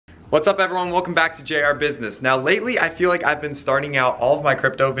What's up everyone, welcome back to JR Business. Now lately I feel like I've been starting out all of my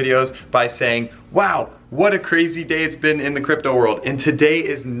crypto videos by saying, wow, what a crazy day it's been in the crypto world, and today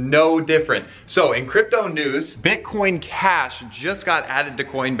is no different. So in crypto news, Bitcoin Cash just got added to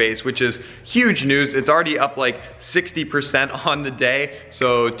Coinbase, which is huge news. It's already up like 60% on the day,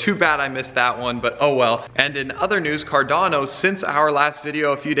 so too bad I missed that one, but oh well. And in other news, Cardano, since our last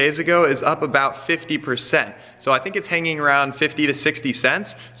video a few days ago, is up about 50%. So I think it's hanging around 50 to 60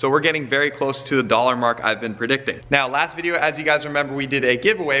 cents. So we're getting very close to the dollar mark I've been predicting. Now, last video, as you guys remember, we did a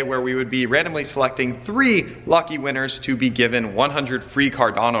giveaway where we would be randomly selecting 3 lucky winners to be given 100 free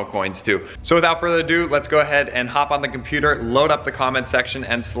Cardano coins to. So without further ado, let's go ahead and hop on the computer, load up the comment section,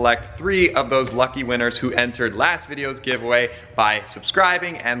 and select 3 of those lucky winners who entered last video's giveaway by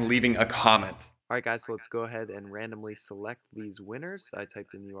subscribing and leaving a comment. Alright guys, so let's go ahead and randomly select these winners. I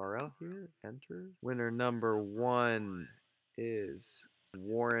typed in the URL here, enter. Winner number 1 is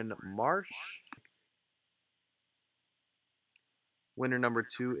Warren Marsh. Winner number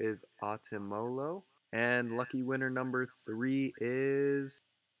 2 is Atimolo. And lucky winner number 3 is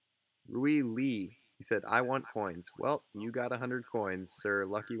Rui Lee. He said, I want coins. Well, you got 100 coins, sir.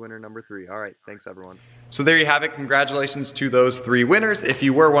 Lucky winner number 3. All right, thanks everyone. So there you have it. Congratulations to those 3 winners. If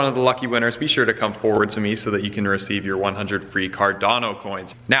you were one of the lucky winners, be sure to come forward to me so that you can receive your 100 free Cardano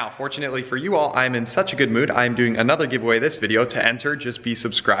coins. Now, fortunately for you all, I'm in such a good mood. I'm doing another giveaway this video. To enter, just be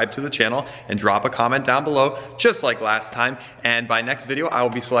subscribed to the channel and drop a comment down below, just like last time. And by next video, I will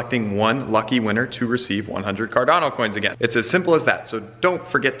be selecting 1 lucky winner to receive 100 Cardano coins again. It's as simple as that. So don't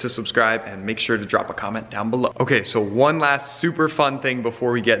forget to subscribe and make sure to drop a comment down below. Okay, so one last super fun thing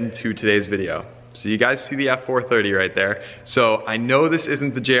before we get into today's video. So you guys see the F430 right there. So I know this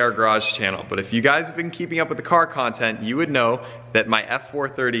isn't the JR Garage channel, but if you guys have been keeping up with the car content, you would know that my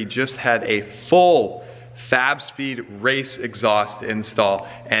F430 just had a full Fab Speed race exhaust install,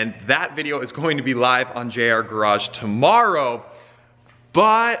 and that video is going to be live on JR Garage tomorrow.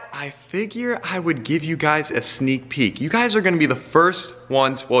 But I figure I would give you guys a sneak peek. You guys are gonna be the first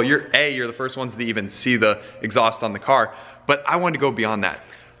ones, well, you're the first ones to even see the exhaust on the car, but I want to go beyond that.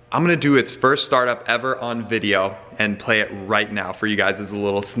 I'm gonna do its first startup ever on video and play it right now for you guys as a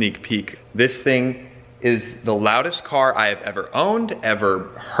little sneak peek. This thing is the loudest car I have ever owned, ever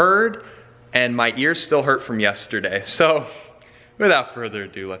heard, and my ears still hurt from yesterday. So without further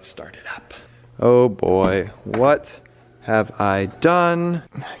ado, let's start it up. Oh boy, what have I done?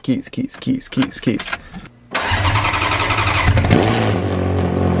 Keys, keys, keys, keys, keys.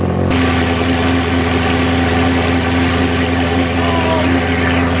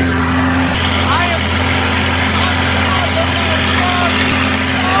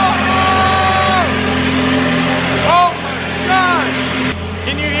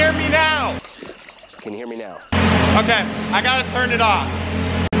 Can you hear me now? Okay, I gotta turn it off.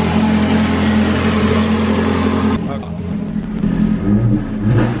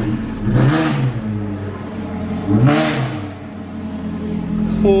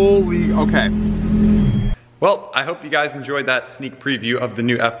 Holy, okay. Well, I hope you guys enjoyed that sneak preview of the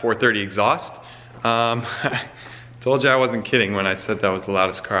new F430 exhaust. Told you I wasn't kidding when I said that was the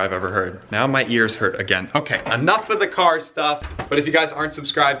loudest car I've ever heard. Now my ears hurt again. Okay, enough of the car stuff. But if you guys aren't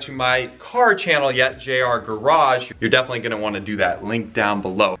subscribed to my car channel yet, JR Garage, you're definitely gonna wanna do that. Link down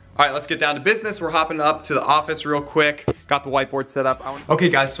below. All right, let's get down to business. We're hopping up to the office real quick. Got the whiteboard set up. Okay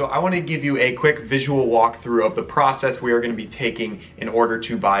guys, so I wanna give you a quick visual walkthrough of the process we are gonna be taking in order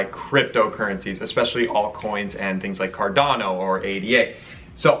to buy cryptocurrencies, especially altcoins and things like Cardano or ADA.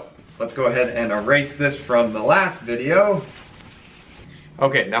 So, let's go ahead and erase this from the last video.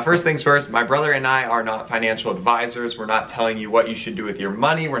 Okay, now first things first, my brother and I are not financial advisors. We're not telling you what you should do with your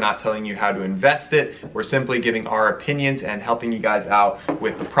money. We're not telling you how to invest it. We're simply giving our opinions and helping you guys out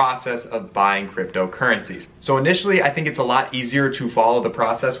with the process of buying cryptocurrencies. So initially, I think it's a lot easier to follow the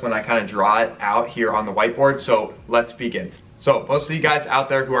process when I kind of draw it out here on the whiteboard. So let's begin. So most of you guys out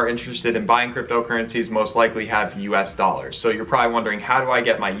there who are interested in buying cryptocurrencies most likely have US dollars. So you're probably wondering, how do I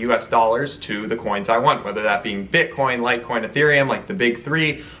get my US dollars to the coins I want? Whether that being Bitcoin, Litecoin, Ethereum, like the big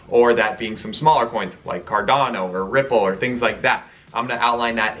 3, or that being some smaller coins like Cardano or Ripple or things like that. I'm gonna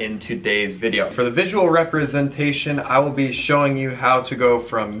outline that in today's video. For the visual representation, I will be showing you how to go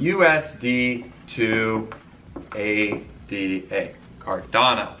from USD to ADA,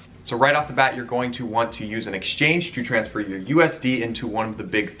 Cardano. So right off the bat, you're going to want to use an exchange to transfer your USD into one of the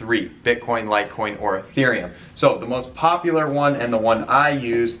big 3, Bitcoin, Litecoin, or Ethereum. So the most popular one and the one I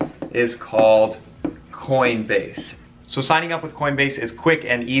use is called Coinbase. So signing up with Coinbase is quick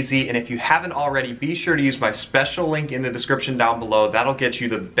and easy, and if you haven't already, be sure to use my special link in the description down below. That'll get you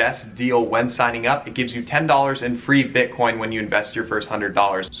the best deal when signing up. It gives you $10 in free Bitcoin when you invest your first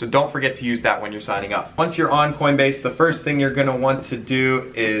 $100. So don't forget to use that when you're signing up. Once you're on Coinbase, the first thing you're gonna want to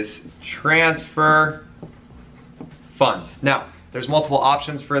do is transfer funds. Now, there's multiple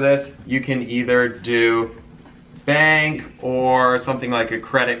options for this. You can either do bank or something like a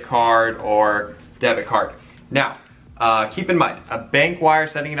credit card or debit card. Now, keep in mind, a bank wire,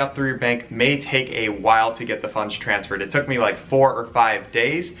 setting it up through your bank may take a while to get the funds transferred. It took me like 4 or 5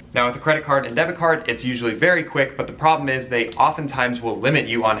 days. Now with a credit card and debit card, it's usually very quick, but the problem is they oftentimes will limit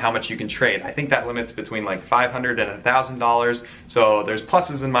you on how much you can trade. I think that limits between like $500 and $1,000. So there's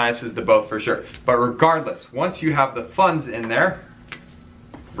pluses and minuses to both for sure. But regardless, once you have the funds in there,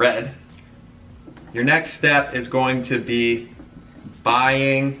 red, your next step is going to be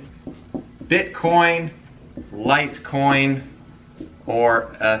buying Bitcoin, Litecoin,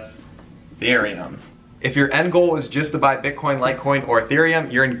 or Ethereum. If your end goal is just to buy Bitcoin, Litecoin, or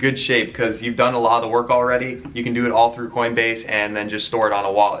Ethereum, you're in good shape because you've done a lot of the work already. You can do it all through Coinbase and then just store it on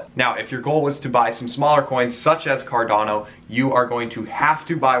a wallet. Now, if your goal was to buy some smaller coins such as Cardano, you are going to have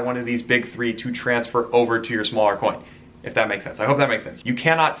to buy one of these big three to transfer over to your smaller coin, if that makes sense. I hope that makes sense. You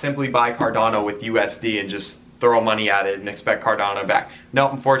cannot simply buy Cardano with USD and just throw money at it and expect Cardano back.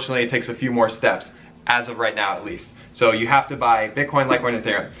 No, unfortunately, it takes a few more steps, as of right now at least. So you have to buy Bitcoin, Litecoin, and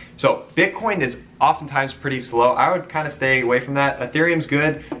Ethereum. So Bitcoin is oftentimes pretty slow. I would kind of stay away from that. Ethereum's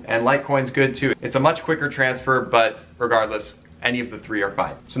good and Litecoin's good too. It's a much quicker transfer, but regardless, any of the three are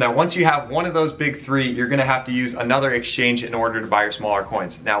fine. So now once you have one of those big three, you're gonna have to use another exchange in order to buy your smaller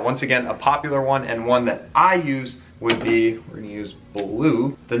coins. Now once again, a popular one and one that I use would be, we're gonna use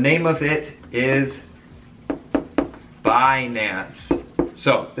blue. The name of it is Binance.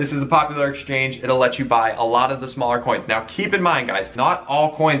 So this is a popular exchange. It'll let you buy a lot of the smaller coins. Now keep in mind guys, not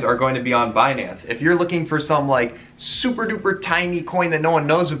all coins are going to be on Binance. If you're looking for some like super duper tiny coin that no one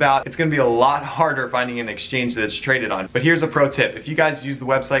knows about, it's gonna be a lot harder finding an exchange that's traded on. But here's a pro tip. If you guys use the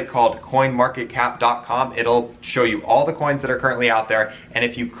website called coinmarketcap.com, it'll show you all the coins that are currently out there. And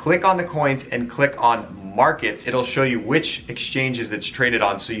if you click on the coins and click on markets, it'll show you which exchanges it's traded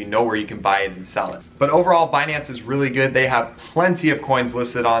on so you know where you can buy it and sell it. But overall, Binance is really good. They have plenty of coins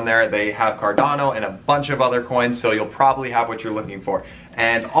listed on there. They have Cardano and a bunch of other coins, so you'll probably have what you're looking for.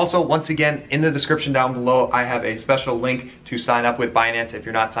 And also, once again, in the description down below, I have a special link to sign up with Binance if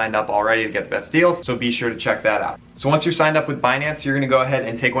you're not signed up already to get the best deals, so be sure to check that out. So once you're signed up with Binance, you're gonna go ahead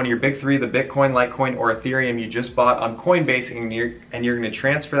and take one of your big three, the Bitcoin, Litecoin, or Ethereum you just bought on Coinbase, and you're gonna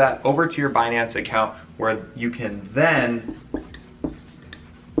transfer that over to your Binance account where you can then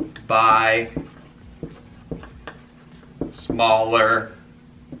buy smaller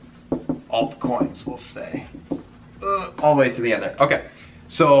altcoins, we'll say. All the way to the end there. Okay,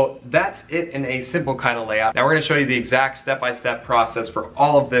 so that's it in a simple kind of layout. Now we're gonna show you the exact step-by-step process for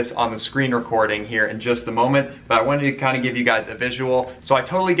all of this on the screen recording here in just a moment, but I wanted to kind of give you guys a visual. So I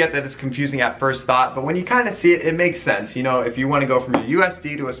totally get that it's confusing at first thought, but when you kind of see it, it makes sense. You know, if you wanna go from your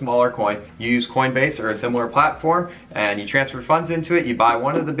USD to a smaller coin, you use Coinbase or a similar platform, and you transfer funds into it, you buy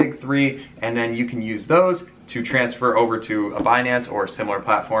one of the big three, and then you can use those to transfer over to a Binance or a similar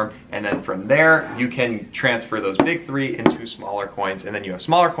platform, and then from there you can transfer those big three into smaller coins, and then you have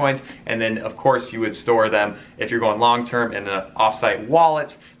smaller coins, and then of course you would store them if you're going long term in an offsite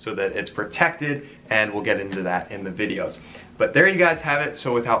wallet so that it's protected, and we'll get into that in the videos. But there you guys have it.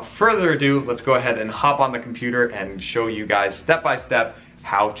 So without further ado, let's go ahead and hop on the computer and show you guys step by step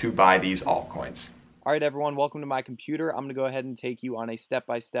how to buy these altcoins. All right, everyone, welcome to my computer. I'm going to go ahead and take you on a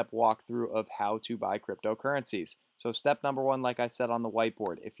step-by-step walkthrough of how to buy cryptocurrencies. So step number one, like I said on the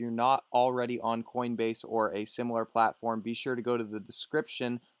whiteboard, if you're not already on Coinbase or a similar platform, be sure to go to the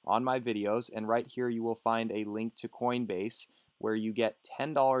description on my videos, and right here you will find a link to Coinbase where you get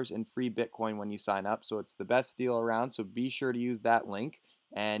 $10 in free Bitcoin when you sign up. So it's the best deal around, so be sure to use that link,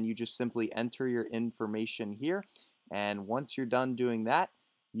 and you just simply enter your information here, and once you're done doing that,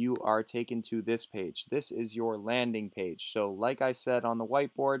 you are taken to this page. This is your landing page. So like I said on the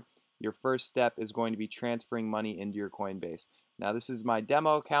whiteboard, your first step is going to be transferring money into your Coinbase. Now this is my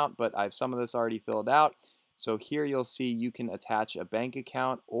demo account, but I have some of this already filled out. So here you'll see you can attach a bank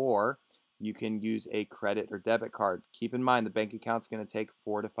account or you can use a credit or debit card. Keep in mind the bank account's going to take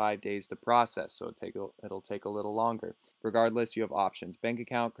 4 to 5 days to process, so it'll take a little longer. Regardless, you have options: bank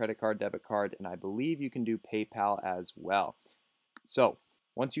account, credit card, debit card, and I believe you can do PayPal as well. So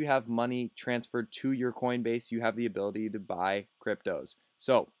once you have money transferred to your Coinbase, you have the ability to buy cryptos.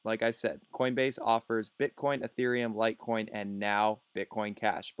 So, like I said, Coinbase offers Bitcoin, Ethereum, Litecoin, and now Bitcoin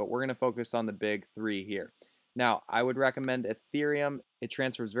Cash. But we're going to focus on the big three here. Now, I would recommend Ethereum. It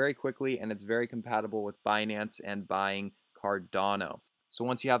transfers very quickly and it's very compatible with Binance and buying Cardano. So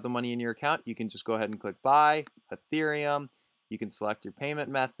once you have the money in your account, you can just go ahead and click buy Ethereum. You can select your payment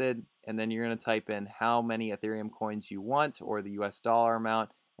method, and then you're going to type in how many Ethereum coins you want or the US dollar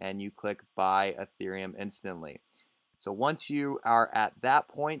amount, and you click buy Ethereum instantly. So once you are at that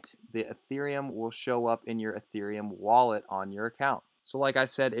point, the Ethereum will show up in your Ethereum wallet on your account. So like I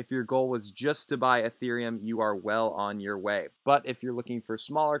said, if your goal was just to buy Ethereum, you are well on your way. But if you're looking for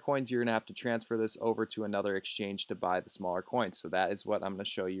smaller coins, you're going to have to transfer this over to another exchange to buy the smaller coins. So that is what I'm going to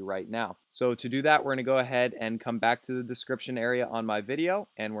show you right now. So to do that, we're going to go ahead and come back to the description area on my video,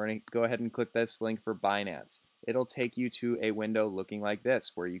 and we're going to go ahead and click this link for Binance. It'll take you to a window looking like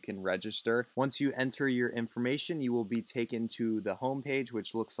this where you can register. Once you enter your information, you will be taken to the home page,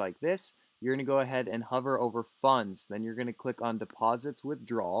 which looks like this. You're going to go ahead and hover over funds. Then you're going to click on deposits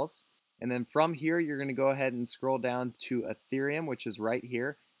withdrawals. And then from here, you're going to go ahead and scroll down to Ethereum, which is right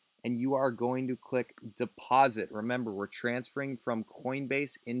here. And you are going to click deposit. Remember, we're transferring from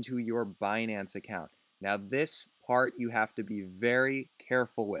Coinbase into your Binance account. Now, this part you have to be very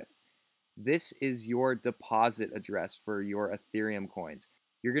careful with. This is your deposit address for your Ethereum coins.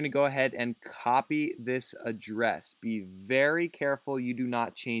 You're going to go ahead and copy this address. Be very careful you do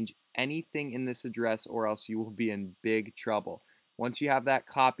not change anything in this address or else you will be in big trouble. Once you have that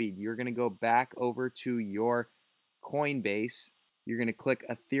copied, you're going to go back over to your Coinbase. You're going to click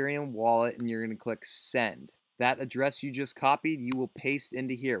Ethereum wallet and you're going to click send. That address you just copied, you will paste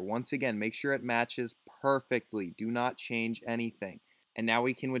into here. Once again, make sure it matches perfectly. Do not change anything. And now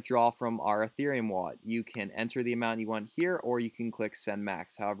we can withdraw from our Ethereum wallet. You can enter the amount you want here, or you can click send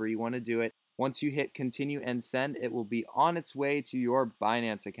max, however you want to do it. Once you hit continue and send, it will be on its way to your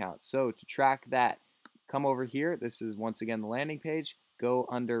Binance account. So to track that, come over here. This is once again the landing page. Go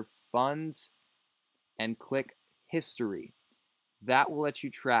under funds and click history. That will let you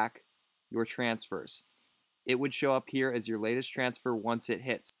track your transfers. It would show up here as your latest transfer once it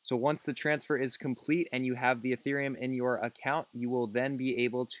hits. So once the transfer is complete and you have the Ethereum in your account, you will then be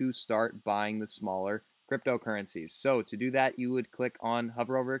able to start buying the smaller cryptocurrencies. So to do that, you would click on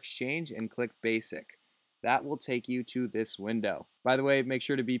hover over exchange and click basic. That will take you to this window. By the way, make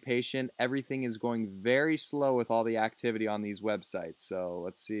sure to be patient. Everything is going very slow with all the activity on these websites. So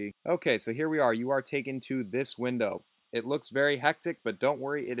let's see. Okay, so here we are. You are taken to this window. It looks very hectic, but don't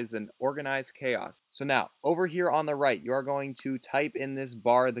worry, it is an organized chaos. So now, over here on the right, you are going to type in this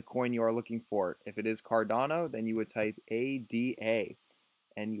bar the coin you are looking for. If it is Cardano, then you would type ADA,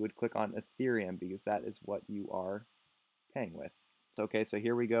 and you would click on Ethereum because that is what you are paying with. Okay, so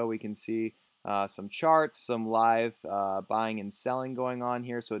here we go. We can see some charts, some live buying and selling going on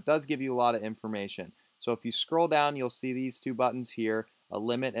here. So it does give you a lot of information. So if you scroll down, you'll see these two buttons here, a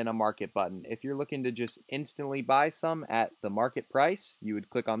limit and a market button. If you're looking to just instantly buy some at the market price, you would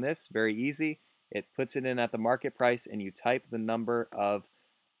click on this, very easy. It puts it in at the market price and you type the number of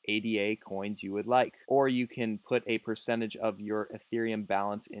ADA coins you would like. Or you can put a percentage of your Ethereum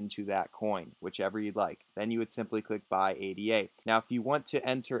balance into that coin, whichever you'd like. Then you would simply click buy ADA. Now, if you want to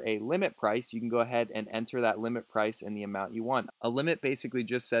enter a limit price, you can go ahead and enter that limit price and the amount you want. A limit basically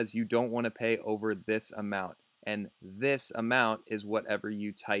just says you don't want to pay over this amount. And this amount is whatever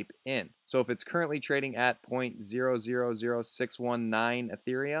you type in. So if it's currently trading at 0.000619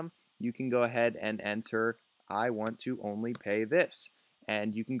 Ethereum, you can go ahead and enter, I want to only pay this.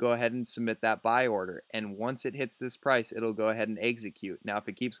 And you can go ahead and submit that buy order. And once it hits this price, it'll go ahead and execute. Now, if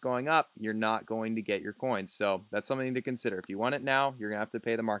it keeps going up, you're not going to get your coins. So that's something to consider. If you want it now, you're going to have to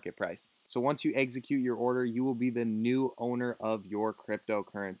pay the market price. So once you execute your order, you will be the new owner of your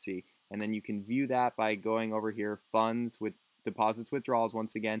cryptocurrency. And then you can view that by going over here, funds with deposits withdrawals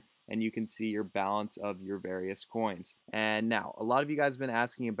once again, and you can see your balance of your various coins. And now, a lot of you guys have been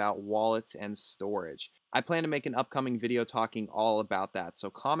asking about wallets and storage. I plan to make an upcoming video talking all about that, so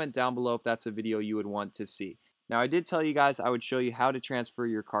comment down below if that's a video you would want to see. Now, I did tell you guys I would show you how to transfer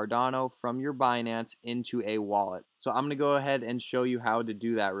your Cardano from your Binance into a wallet. So I'm going to go ahead and show you how to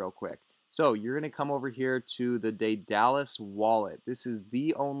do that real quick. So you're going to come over here to the Daedalus wallet. This is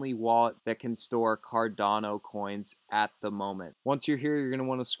the only wallet that can store Cardano coins at the moment. Once you're here, you're going to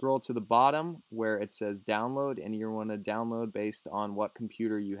want to scroll to the bottom where it says download, and you're going to want to download based on what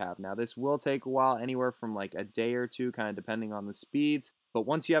computer you have. Now this will take a while, anywhere from like a day or two, kind of depending on the speeds. But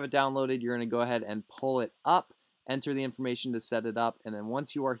once you have it downloaded, you're going to go ahead and pull it up, enter the information to set it up, and then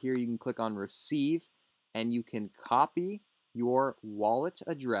once you are here, you can click on receive, and you can copy your wallet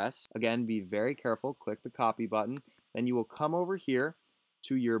address. Again, be very careful. Click the copy button. Then you will come over here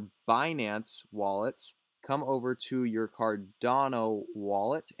to your Binance wallets. come over to your Cardano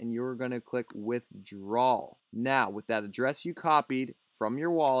wallet and you're going to click withdrawal. Now, with that address you copied from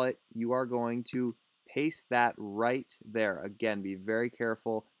your wallet, you are going to paste that right there. Again, be very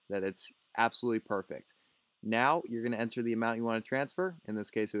careful that it's absolutely perfect. Now, you're going to enter the amount you want to transfer. In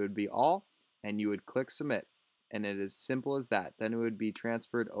this case, it would be all, and you would click submit. And it is simple as that. Then it would be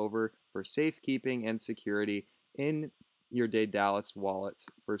transferred over for safekeeping and security in your Daedalus wallet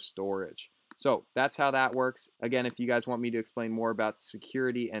for storage. So that's how that works. Again, if you guys want me to explain more about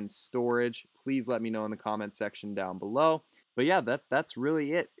security and storage, please let me know in the comment section down below. But yeah, that's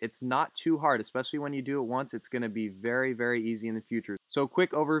really it. It's not too hard, especially when you do it once. It's going to be very, very easy in the future. So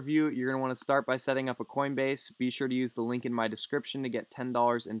quick overview, you're going to want to start by setting up a Coinbase. Be sure to use the link in my description to get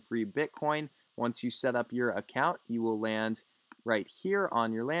 $10 in free Bitcoin. Once you set up your account, you will land right here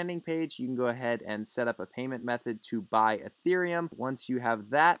on your landing page. You can go ahead and set up a payment method to buy Ethereum. Once you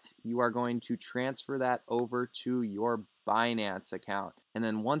have that, you are going to transfer that over to your Binance account. And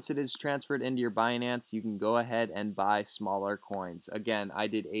then once it is transferred into your Binance, you can go ahead and buy smaller coins. Again, I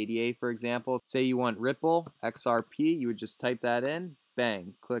did ADA, for example. Say you want Ripple, XRP, you would just type that in.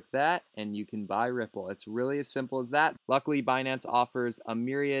 Bang, click that, and you can buy Ripple. It's really as simple as that. Luckily, Binance offers a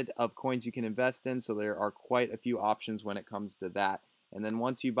myriad of coins you can invest in, so there are quite a few options when it comes to that. And then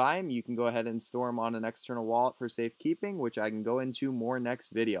once you buy them, you can go ahead and store them on an external wallet for safekeeping, which I can go into more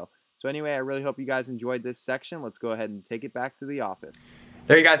next video. So anyway, I really hope you guys enjoyed this section. Let's go ahead and take it back to the office.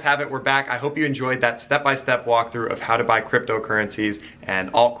 There you guys have it, we're back. I hope you enjoyed that step-by-step walkthrough of how to buy cryptocurrencies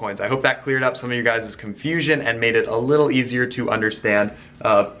and altcoins. I hope that cleared up some of you guys' confusion and made it a little easier to understand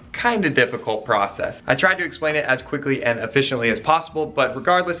a kind of difficult process. I tried to explain it as quickly and efficiently as possible, but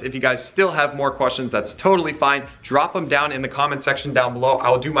regardless, if you guys still have more questions, that's totally fine. Drop them down in the comment section down below. I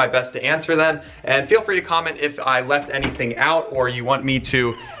will do my best to answer them, and feel free to comment if I left anything out or you want me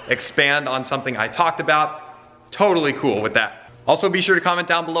to expand on something I talked about. Totally cool with that. Also, be sure to comment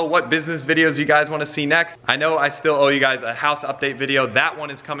down below what business videos you guys want to see next. I know I still owe you guys a house update video. That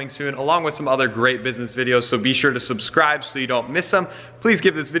one is coming soon, along with some other great business videos, so be sure to subscribe so you don't miss them. Please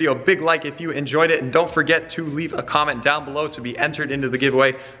give this video a big like if you enjoyed it, and don't forget to leave a comment down below to be entered into the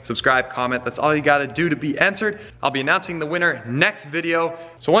giveaway. Subscribe, comment, that's all you gotta do to be entered. I'll be announcing the winner next video.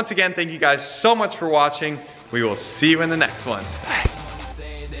 So once again, thank you guys so much for watching. We will see you in the next one. Bye.